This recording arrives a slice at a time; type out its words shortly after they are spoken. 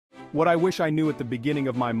What I wish I knew at the beginning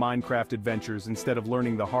of my Minecraft adventures instead of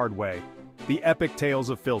learning the hard way. The epic tales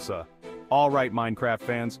of Ph1LzA. Alright Minecraft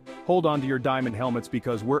fans, hold on to your diamond helmets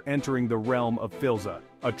because we're entering the realm of Ph1LzA,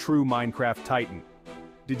 a true Minecraft titan.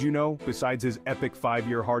 Did you know, besides his epic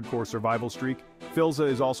 5-year hardcore survival streak, Ph1LzA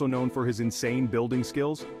is also known for his insane building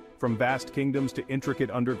skills? From vast kingdoms to intricate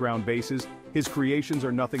underground bases, his creations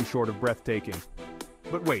are nothing short of breathtaking.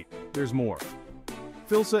 But wait, there's more.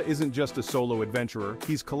 Ph1LzA isn't just a solo adventurer,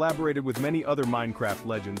 he's collaborated with many other Minecraft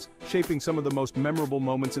legends, shaping some of the most memorable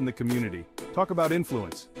moments in the community. Talk about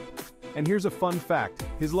influence. And here's a fun fact,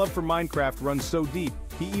 his love for Minecraft runs so deep,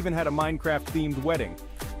 he even had a Minecraft-themed wedding.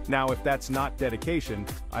 Now if that's not dedication,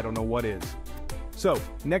 I don't know what is. So,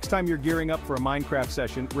 next time you're gearing up for a Minecraft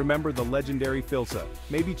session, remember the legendary Ph1LzA.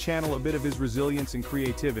 Maybe channel a bit of his resilience and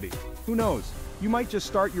creativity. Who knows, you might just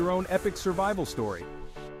start your own epic survival story.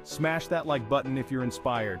 Smash that like button if you're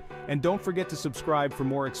inspired, and don't forget to subscribe for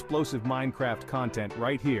more explosive Minecraft content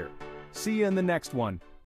right here. See you in the next one.